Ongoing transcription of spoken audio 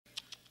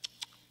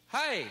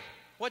Hey,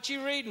 what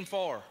you reading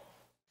for?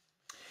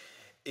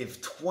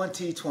 If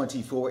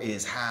 2024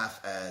 is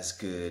half as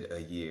good a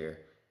year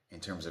in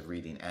terms of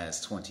reading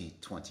as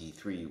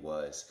 2023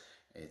 was,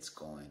 it's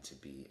going to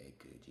be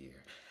a good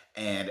year.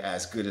 And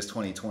as good as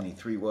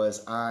 2023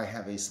 was, I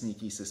have a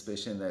sneaky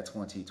suspicion that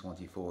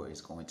 2024 is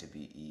going to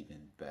be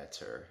even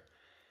better.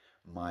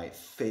 My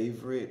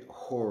favorite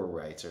horror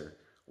writer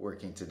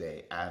working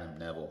today, Adam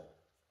Nevill,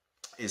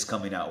 is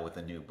coming out with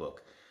a new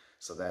book.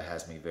 So that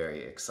has me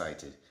very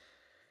excited.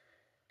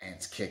 And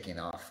it's kicking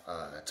off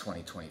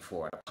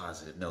 2024 on a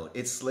positive note.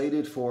 It's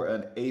slated for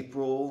an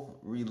April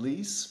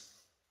release,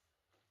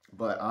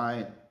 but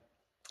I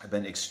have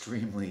been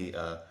extremely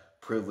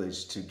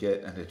privileged to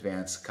get an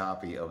advanced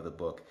copy of the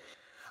book.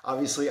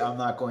 Obviously, I'm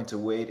not going to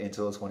wait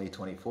until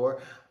 2024.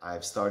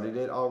 I've started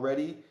it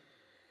already.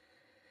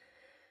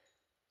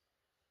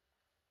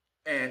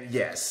 And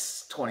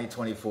yes,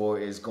 2024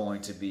 is going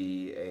to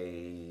be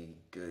a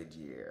good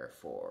year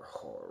for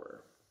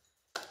horror.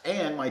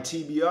 And my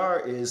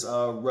TBR is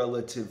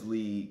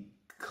relatively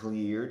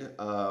cleared,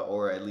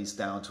 or at least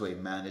down to a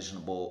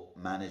manageable,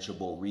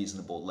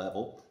 reasonable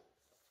level.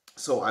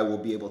 So I will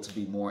be able to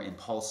be more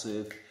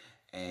impulsive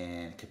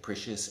and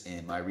capricious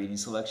in my reading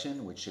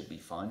selection, which should be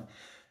fun.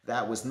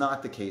 That was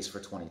not the case for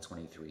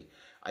 2023.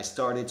 I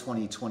started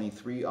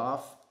 2023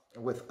 off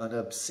with an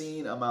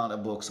obscene amount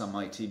of books on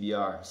my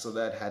TBR, so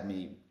that had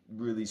me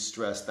really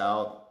stressed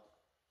out.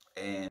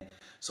 And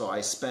so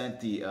I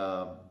spent the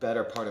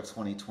better part of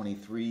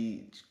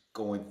 2023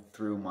 going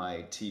through my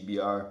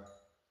TBR.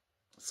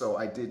 So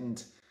I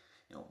didn't,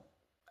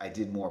 I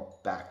did more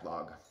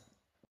backlog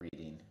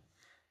reading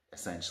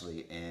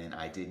essentially, and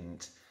I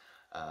didn't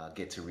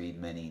get to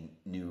read many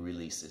new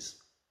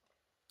releases.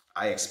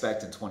 I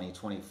expect in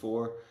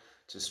 2024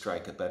 to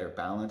strike a better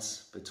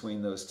balance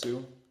between those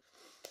two.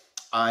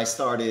 I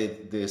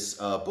started this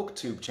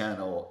booktube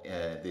channel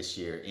this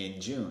year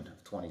in June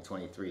of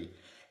 2023.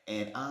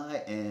 And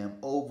I am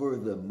over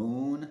the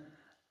moon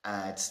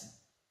at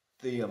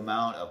the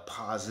amount of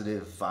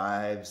positive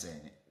vibes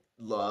and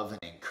love and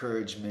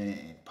encouragement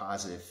and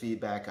positive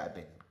feedback I've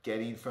been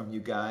getting from you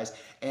guys,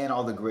 and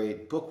all the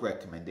great book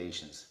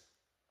recommendations.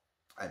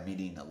 I'm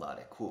meeting a lot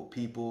of cool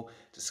people,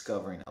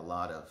 discovering a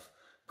lot of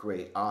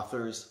great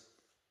authors,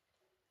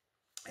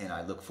 and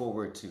I look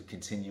forward to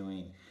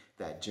continuing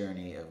that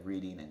journey of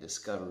reading and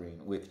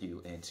discovering with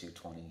you into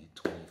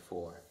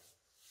 2024.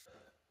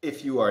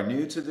 If you are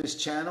new to this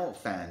channel,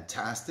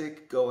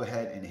 fantastic. Go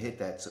ahead and hit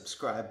that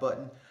subscribe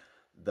button.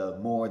 The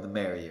more the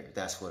merrier,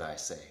 that's what I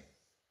say.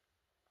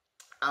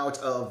 Out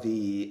of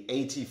the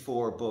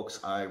 84 books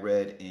I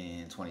read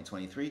in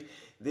 2023,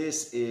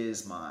 this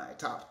is my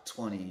top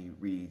 20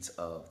 reads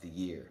of the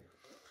year.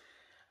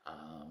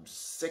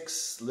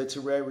 6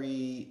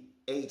 literary,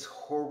 8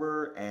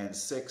 horror, and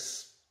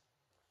 6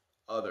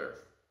 other.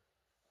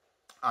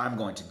 I'm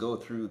going to go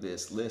through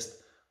this list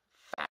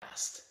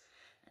fast,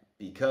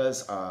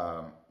 because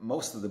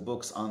most of the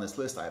books on this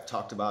list I've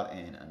talked about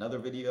in another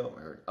video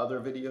or other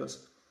videos.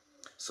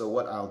 So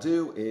what I'll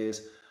do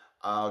is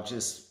I'll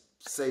just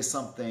say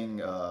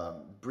something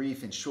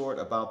brief and short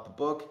about the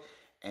book,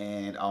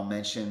 and I'll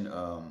mention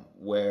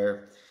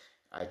where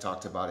I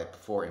talked about it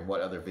before, in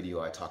what other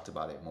video I talked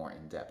about it more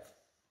in depth.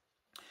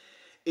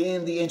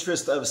 In the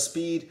interest of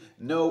speed,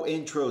 no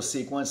intro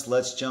sequence,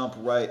 let's jump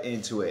right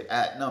into it.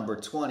 At number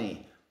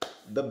 20,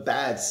 The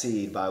Bad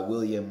Seed by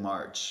William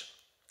March.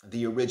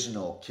 The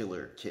original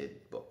Killer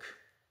Kid book.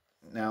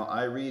 Now,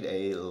 I read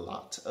a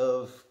lot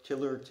of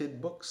Killer Kid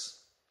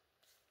books.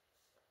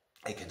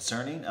 A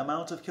concerning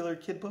amount of Killer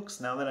Kid books,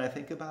 now that I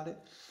think about it.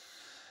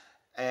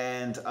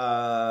 And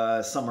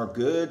some are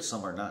good,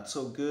 some are not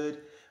so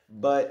good.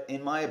 But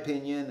in my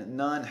opinion,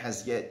 none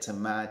has yet to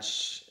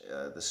match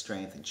the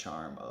strength and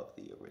charm of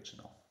the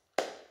original.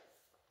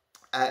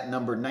 At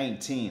number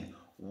 19,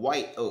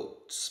 White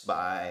Oaks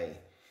by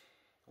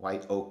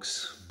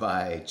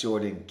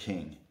Jordan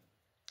King.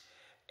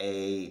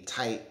 A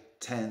tight,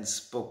 tense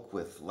book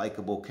with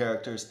likable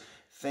characters.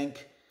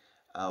 Think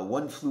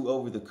One Flew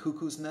Over the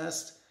Cuckoo's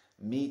Nest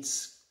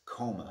meets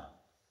Coma.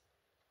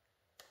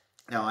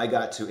 Now, I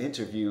got to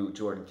interview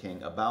Jordan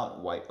King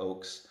about White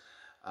Oaks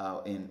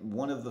in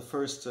one of the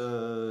first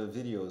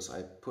videos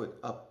I put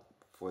up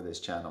for this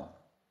channel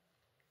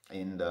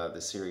in the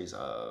series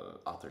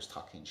Authors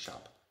Talking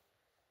Shop.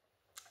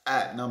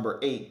 At number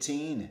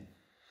 18,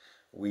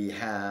 we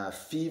have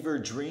Fever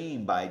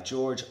Dream by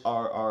George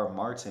R.R.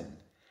 Martin.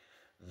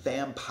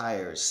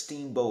 Vampires,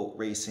 steamboat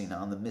racing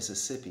on the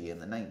Mississippi in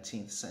the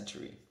 19th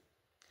century.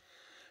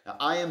 Now,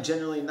 I am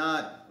generally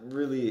not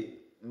really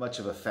much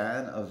of a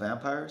fan of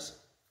vampires,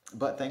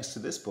 but thanks to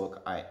this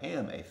book, I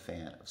am a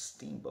fan of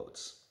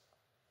steamboats.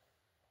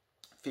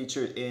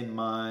 Featured in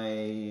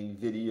my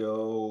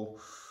video,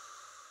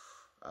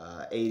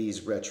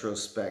 80s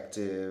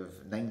retrospective,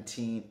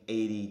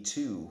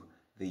 1982,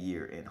 the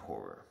year in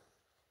horror.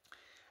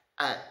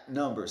 At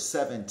number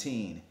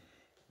 17,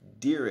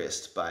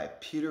 Dearest by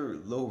Peter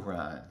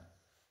Loughran.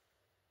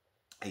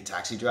 A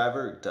taxi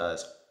driver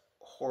does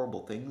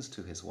horrible things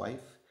to his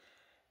wife,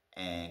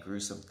 and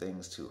gruesome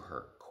things to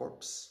her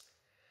corpse.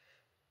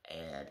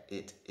 And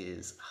it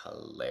is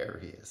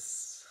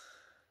hilarious.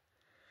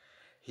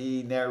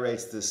 He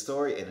narrates this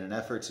story in an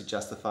effort to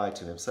justify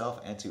to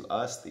himself and to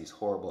us these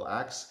horrible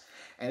acts.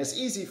 And it's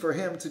easy for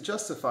him to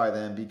justify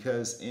them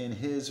because in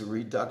his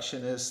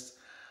reductionist,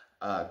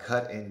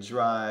 cut and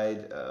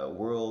dried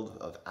world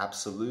of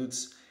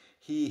absolutes,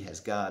 he has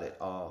got it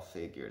all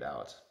figured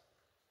out.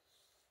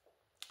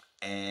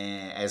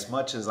 And as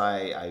much as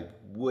I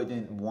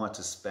wouldn't want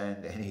to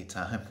spend any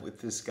time with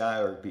this guy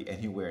or be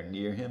anywhere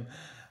near him,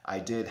 I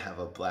did have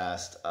a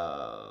blast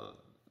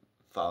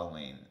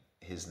following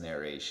his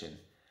narration.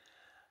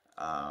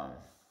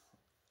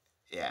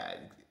 Yeah,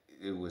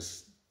 it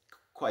was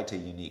quite a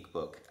unique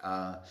book.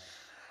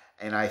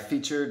 And I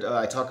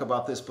talk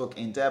about this book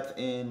in depth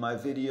in my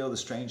video, The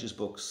Strangest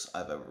Books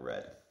I've Ever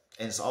Read.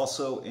 And it's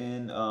also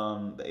in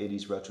the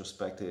 80s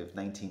retrospective,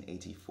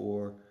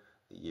 1984,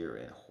 The Year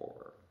in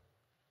Horror.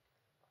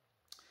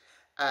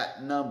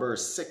 At number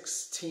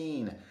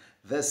 16,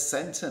 The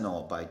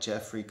Sentinel by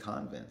Jeffery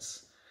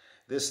Konvitz.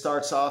 This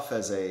starts off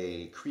as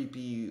a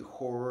creepy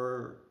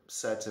horror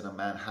set in a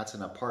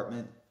Manhattan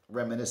apartment,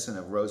 reminiscent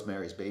of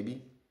Rosemary's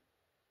Baby.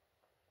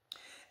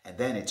 And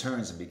then it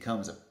turns and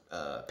becomes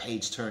a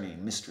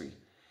page-turning mystery,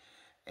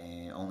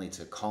 and only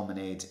to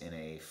culminate in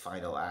a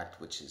final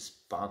act which is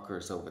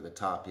bonkers, over the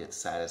top, yet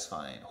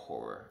satisfying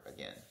horror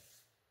again.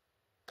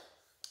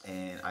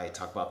 And I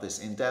talk about this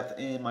in depth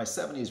in my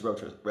 70s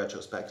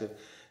retrospective,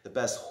 The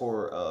Best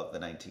Horror of the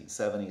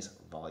 1970s,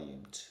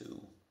 Volume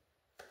 2.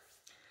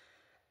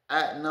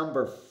 At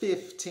number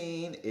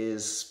 15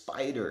 is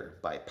Spider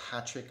by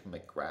Patrick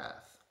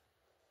McGrath.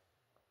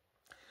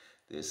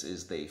 This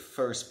is the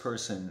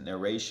first-person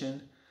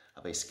narration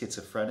of a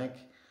schizophrenic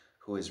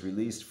who is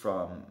released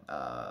from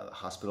the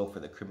hospital for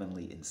the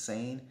criminally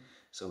insane.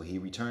 So he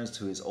returns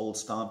to his old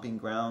stomping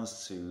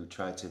grounds to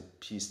try to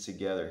piece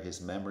together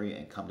his memory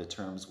and come to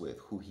terms with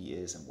who he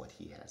is and what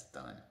he has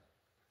done.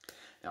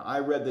 Now, I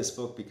read this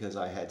book because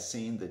I had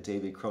seen the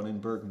David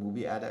Cronenberg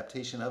movie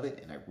adaptation of it,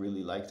 and I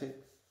really liked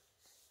it.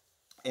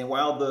 And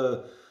while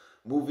the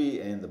movie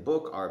and the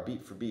book are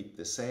beat for beat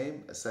the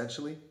same,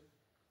 essentially,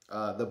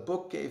 the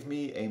book gave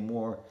me a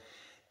more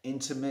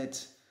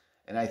intimate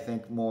and I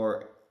think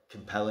more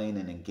compelling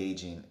and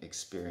engaging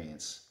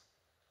experience.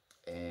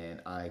 And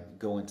I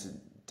go into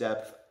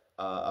depth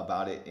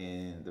about it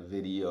in the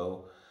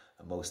video,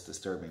 Most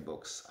Disturbing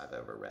Books I've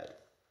Ever Read.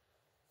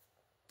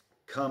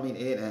 Coming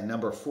in at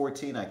number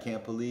 14, I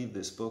can't believe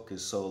this book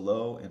is so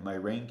low in my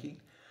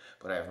ranking,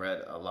 but I've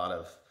read a lot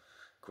of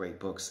great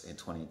books in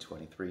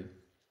 2023.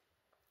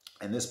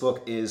 And this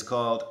book is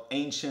called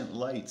Ancient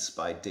Lights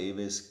by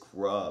Davis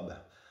Grubb.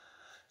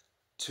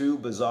 Too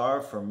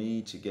bizarre for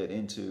me to get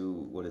into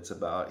what it's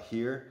about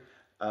here.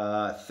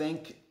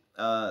 Think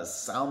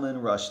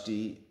Salman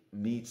Rushdie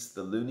meets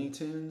the Looney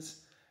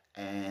Tunes,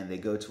 and they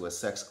go to a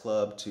sex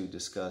club to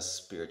discuss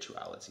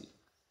spirituality.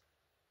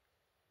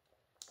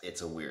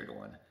 It's a weird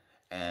one,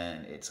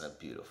 and it's a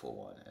beautiful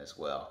one as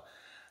well.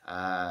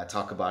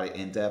 Talk about it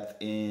in depth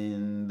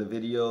in the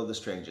video, The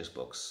Strangest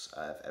Books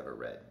I've Ever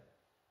Read.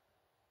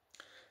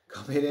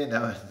 Coming in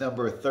at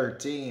number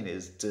 13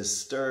 is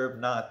Disturb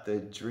Not the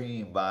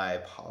Dream by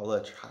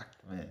Paula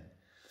Trachtman.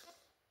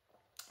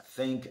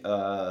 Think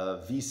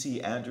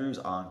V.C. Andrews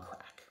on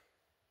crack.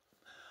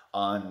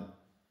 On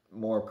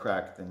more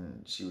crack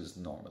than she was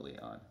normally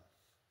on.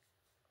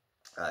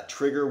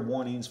 Trigger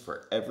warnings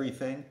for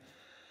everything.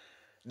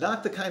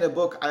 Not the kind of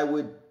book I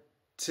would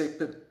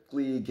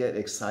typically get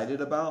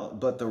excited about,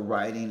 but the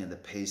writing and the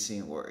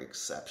pacing were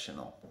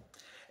exceptional.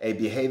 A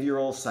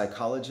behavioral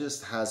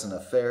psychologist has an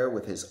affair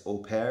with his au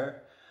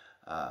pair.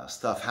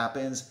 Stuff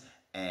happens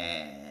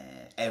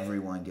and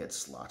everyone gets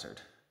slaughtered.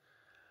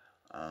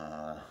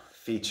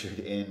 Featured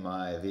in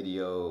my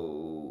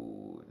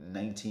video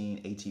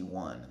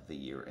 1981, The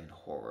Year in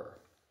Horror.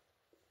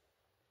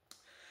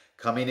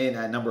 Coming in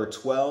at number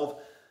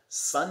 12,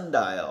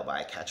 Sundial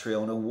by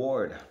Catriona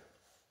Ward.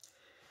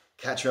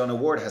 Catriona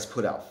Ward has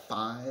put out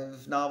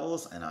 5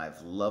 novels and I've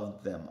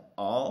loved them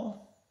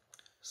all.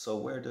 So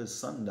where does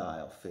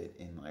Sundial fit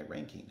in my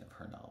ranking of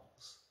her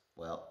novels?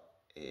 Well,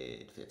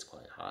 it fits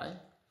quite high.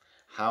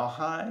 How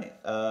high?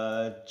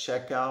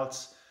 Check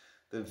out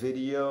the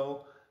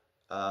video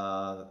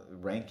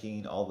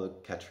ranking all the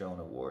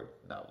Catriona Ward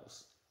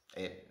novels.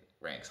 It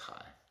ranks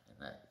high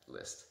in that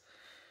list.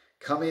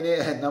 Coming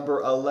in at number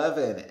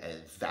 11,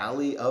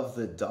 Valley of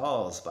the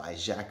Dolls by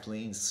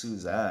Jaqueline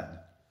Susann.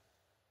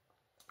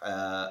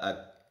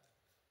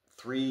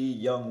 3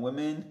 young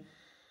women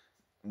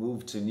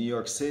moved to New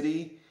York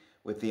City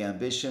with the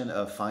ambition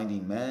of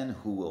finding men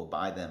who will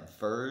buy them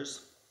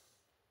furs.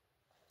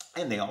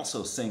 And they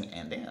also sing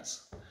and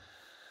dance.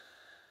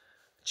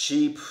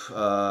 Cheap,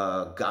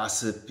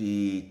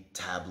 gossipy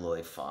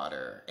tabloid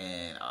fodder,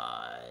 and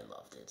I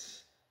loved it.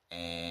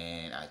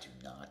 And I do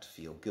not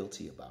feel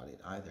guilty about it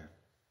either.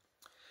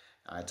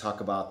 I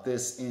talk about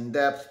this in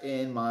depth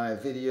in my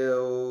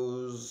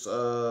videos,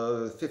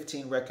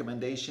 15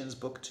 recommendations,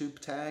 booktube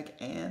tag,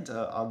 and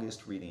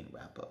August reading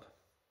wrap up.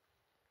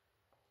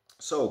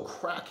 So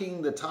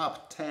cracking the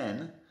top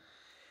 10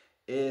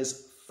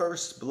 is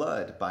First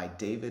Blood by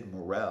David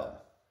Morell.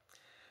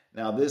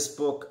 Now this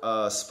book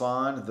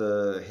spawned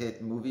the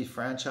hit movie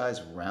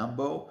franchise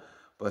Rambo,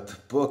 but the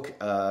book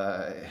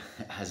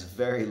has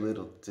very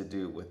little to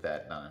do with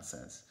that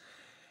nonsense.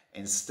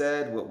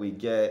 Instead, what we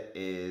get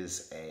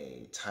is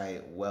a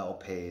tight,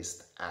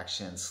 well-paced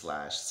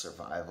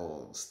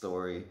action/survival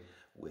story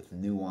with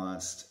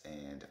nuanced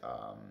and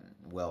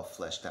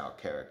well-fleshed-out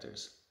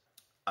characters.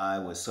 I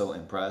was so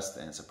impressed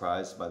and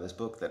surprised by this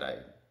book that I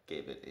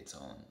gave it its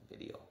own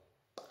video.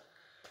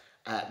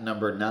 At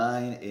number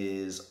 9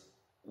 is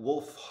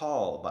Wolf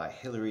Hall by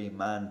Hilary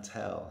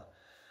Mantel.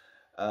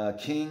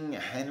 King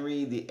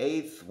Henry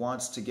VIII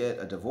wants to get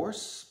a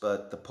divorce,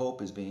 but the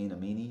Pope is being a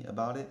meanie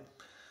about it.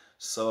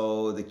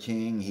 So the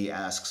king, he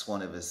asks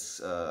one of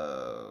his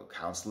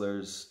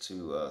counselors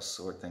to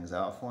sort things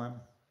out for him.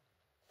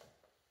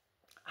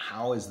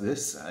 How is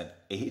this an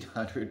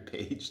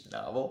 800-page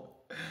novel?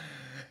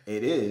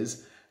 It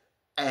is,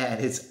 and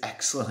it's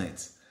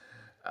excellent.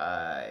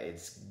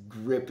 It's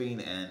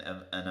gripping and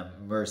an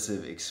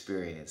immersive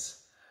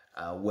experience,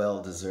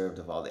 well-deserved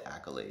of all the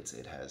accolades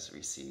it has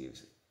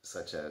received,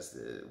 such as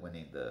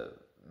winning the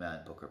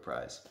Man Booker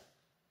Prize.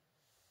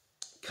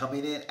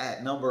 Coming in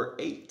at number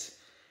 8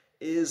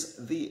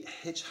 is The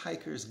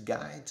Hitchhiker's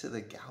Guide to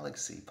the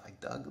Galaxy by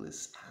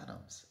Douglas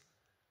Adams.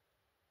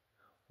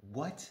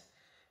 What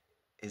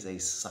is a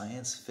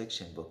science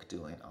fiction book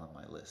doing on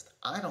my list?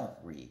 I don't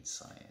read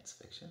science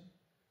fiction,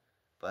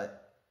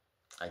 but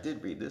I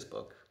did read this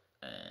book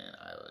and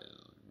I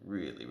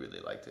really, really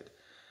liked it.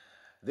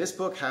 This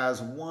book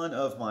has one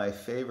of my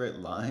favorite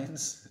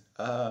lines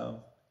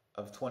of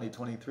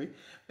 2023,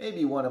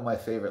 maybe one of my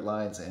favorite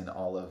lines in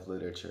all of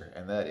literature,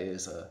 and that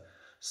is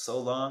so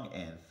long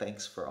and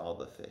thanks for all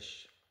the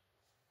fish.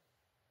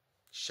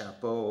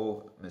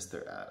 Chapeau,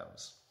 Mr.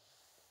 Adams.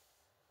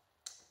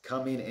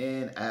 Coming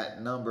in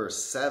at number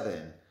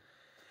 7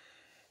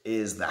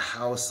 is The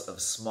House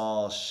of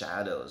Small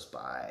Shadows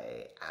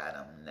by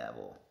Adam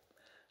Nevill.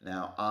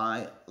 Now,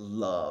 I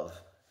love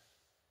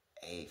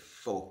a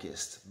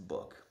focused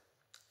book.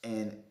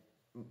 And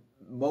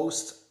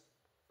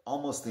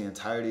almost the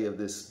entirety of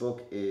this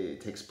book,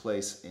 it takes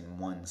place in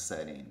one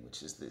setting,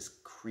 which is this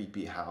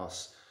creepy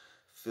house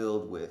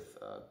filled with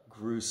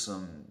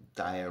gruesome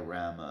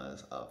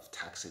dioramas of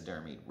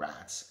taxidermied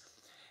rats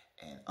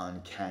and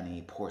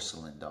uncanny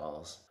porcelain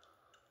dolls.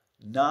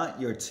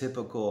 Not your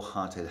typical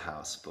haunted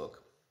house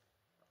book,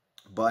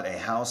 but a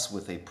house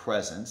with a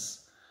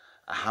presence,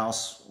 a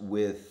house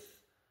with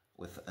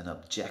an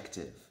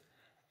objective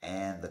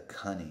and the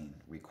cunning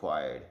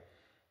required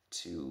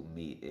to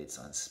meet its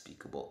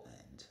unspeakable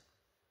end.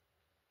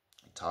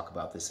 I talk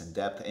about this in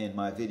depth in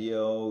my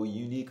video,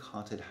 Unique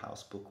Haunted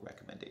House Book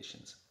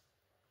Recommendations.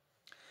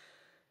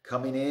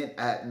 Coming in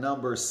at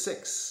number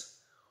 6,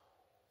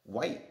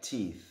 White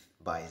Teeth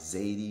by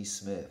Zadie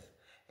Smith.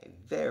 A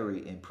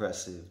very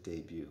impressive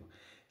debut.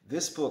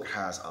 This book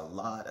has a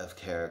lot of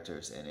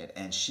characters in it,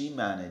 and she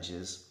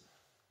manages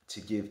to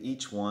give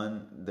each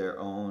one their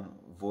own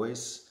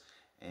voice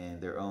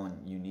and their own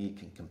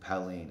unique and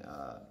compelling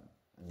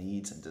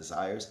needs and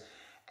desires.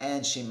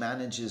 And she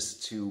manages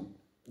to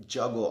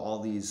juggle all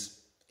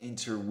these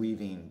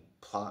interweaving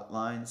plot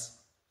lines,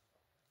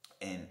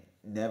 and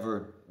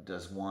never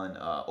does one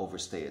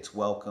overstay its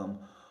welcome,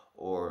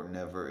 or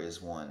never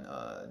is one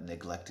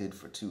neglected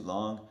for too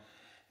long.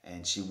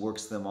 And she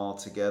works them all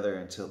together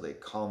until they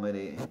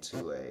culminate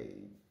into a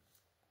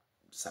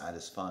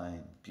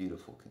satisfying,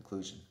 beautiful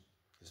conclusion.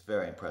 It's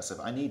very impressive.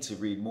 I need to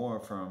read more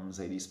from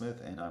Zadie Smith,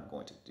 and I'm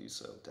going to do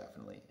so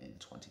definitely in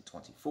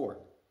 2024.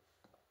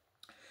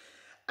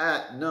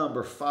 At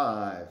number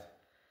 5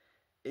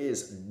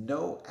 is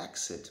No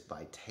Exit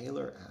by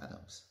Taylor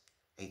Adams,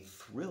 a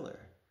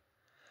thriller.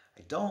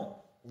 I don't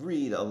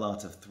read a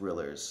lot of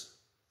thrillers.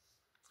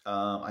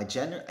 I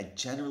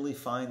generally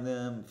find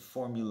them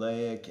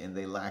formulaic and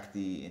they lack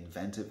the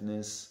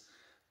inventiveness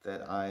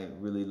that I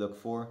really look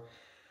for.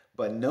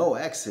 But No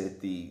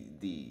Exit,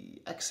 the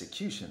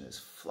execution is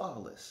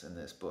flawless in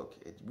this book.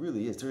 It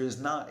really is. There is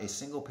not a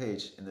single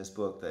page in this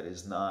book that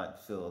is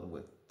not filled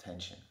with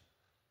tension.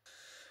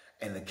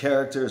 And the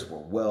characters were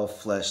well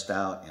fleshed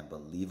out and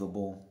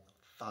believable.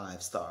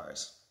 5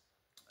 stars.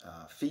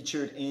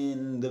 Featured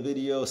in the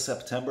video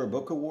September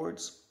Book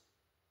Awards,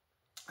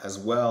 as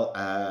well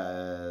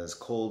as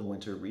Cold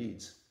Winter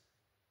Reads.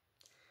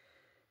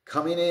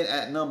 Coming in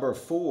at number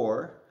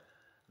 4,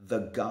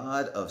 The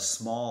God of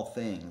Small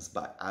Things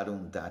by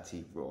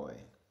Arundati Roy.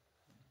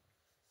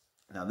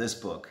 Now this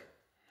book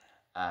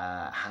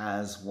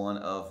has one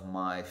of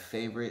my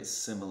favorite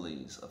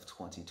similes of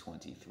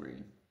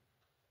 2023.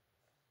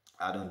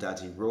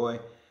 Arundati Roy,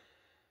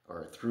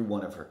 or through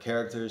one of her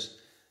characters,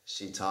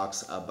 she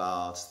talks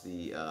about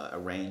the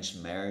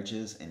arranged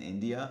marriages in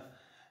India,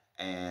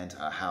 and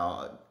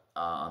how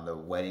on the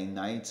wedding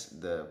night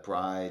the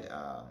bride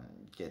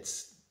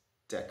gets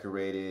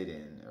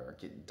decorated or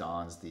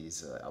dons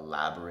these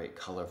elaborate,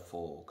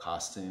 colorful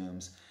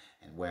costumes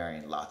and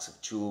wearing lots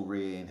of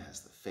jewelry and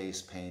has the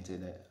face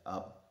painted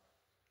up.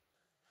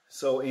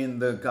 So in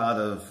The God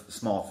of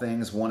Small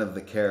Things, one of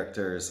the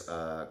characters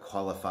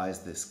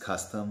qualifies this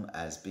custom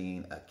as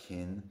being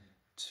akin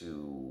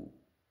to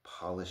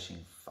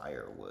polishing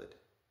firewood.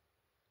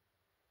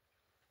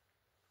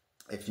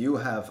 If you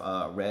have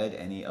read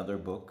any other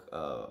book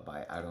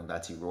by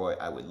Arundati Roy,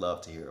 I would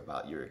love to hear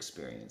about your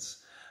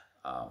experience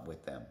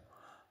with them.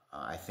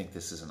 I think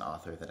this is an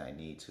author that I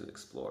need to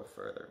explore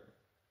further.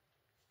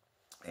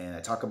 And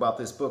I talk about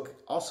this book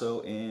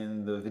also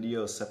in the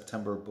video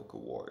September Book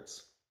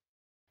Awards.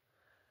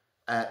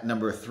 At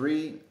number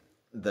 3,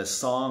 The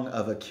Song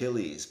of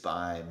Achilles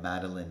by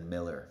Madeleine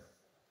Miller.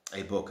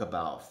 A book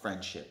about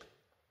friendship,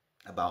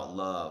 about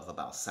love,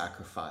 about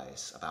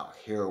sacrifice, about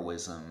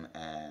heroism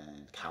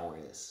and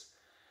cowardice.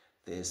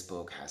 This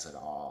book has it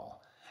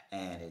all,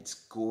 and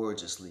it's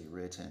gorgeously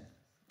written.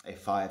 A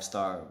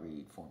 5-star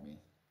read for me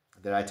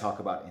that I talk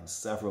about in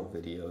several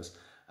videos,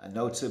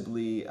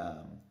 notably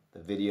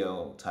the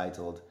video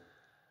titled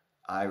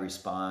I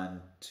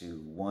Respond to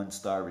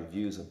 1-Star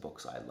Reviews of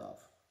Books I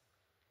Love.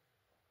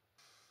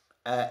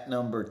 At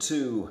number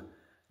 2,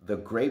 The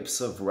Grapes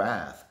of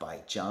Wrath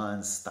by John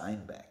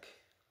Steinbeck.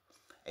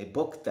 A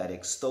book that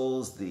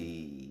extols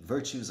the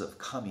virtues of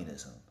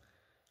communism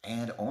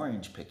and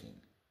orange picking.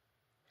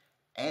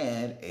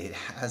 And it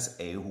has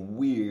a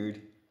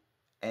weird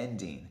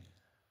ending.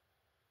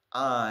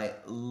 I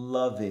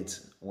love it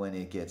when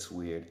it gets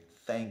weird.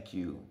 Thank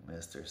you,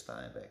 Mr.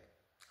 Steinbeck.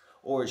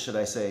 Or should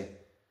I say,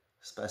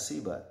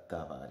 Spasiba,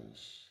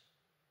 Tavarish.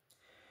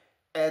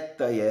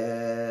 Это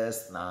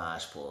есть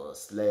наш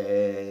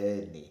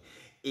последний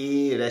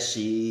и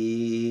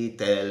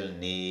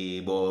решительный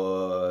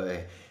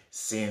бой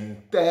с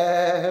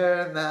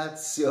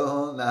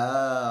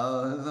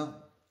Internacional.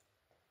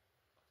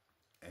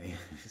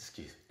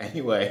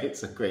 Anyway,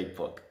 it's a great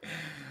book.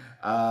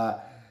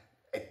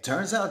 It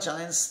turns out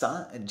John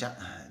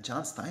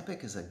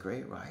Steinbeck is a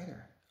great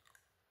writer.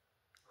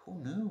 Who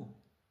knew?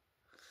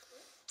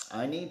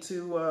 I need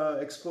to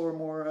explore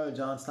more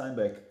John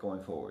Steinbeck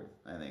going forward,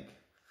 I think.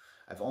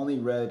 I've only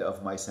read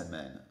Of Mice and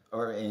Men,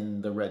 or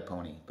in The Red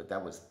Pony, but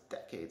that was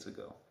decades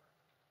ago.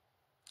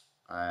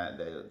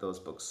 Those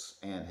books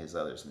and his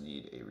others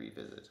need a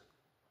revisit.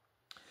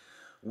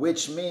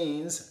 Which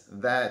means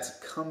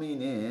that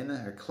coming in,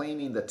 or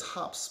claiming the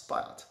top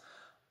spot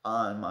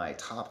on my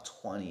top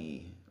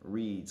 20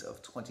 reads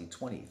of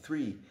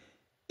 2023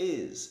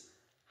 is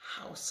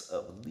House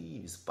of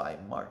Leaves by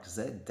Mark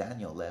Z.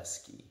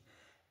 Danielewski.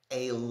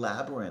 A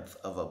labyrinth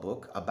of a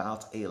book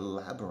about a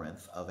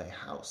labyrinth of a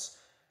house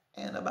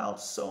and about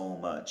so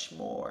much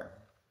more.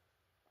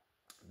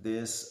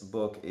 This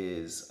book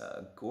is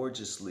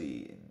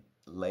gorgeously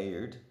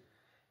layered.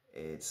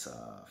 It's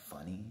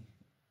funny,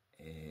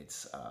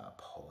 it's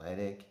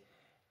poetic,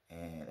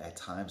 and at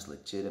times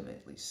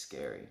legitimately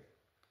scary.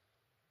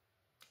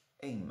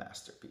 A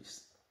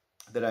masterpiece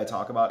that I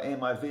talk about in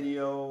my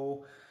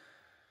video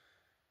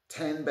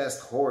 10 Best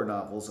Horror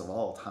Novels of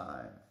All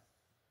Time.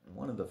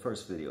 One of the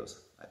first videos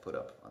I put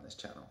up on this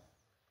channel.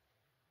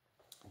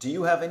 Do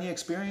you have any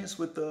experience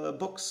with the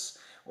books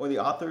or the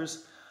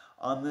authors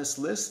on this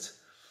list?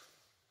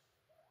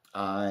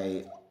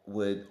 I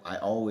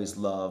always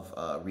love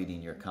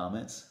reading your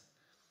comments.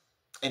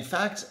 In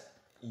fact,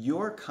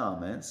 your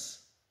comments,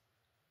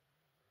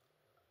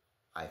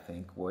 I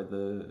think, were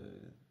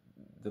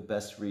the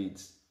best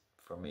reads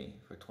for me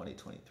for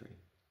 2023.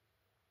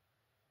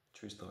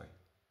 True story.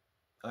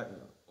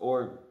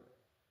 Or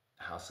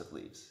House of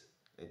Leaves.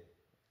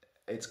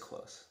 It's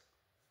close.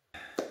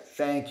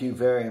 Thank you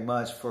very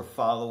much for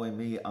following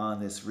me on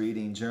this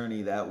reading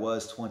journey that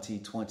was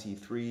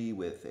 2023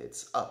 with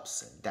its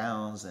ups and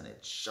downs and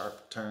its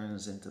sharp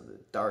turns into the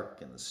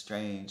dark and the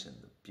strange and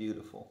the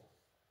beautiful.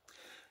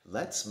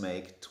 Let's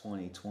make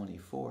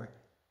 2024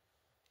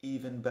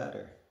 even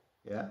better,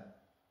 yeah?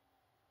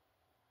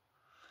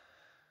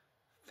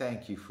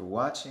 Thank you for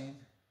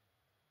watching.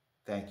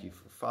 Thank you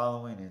for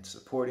following and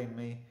supporting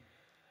me.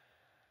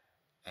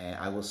 And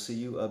I will see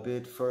you a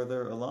bit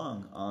further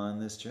along on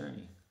this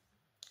journey.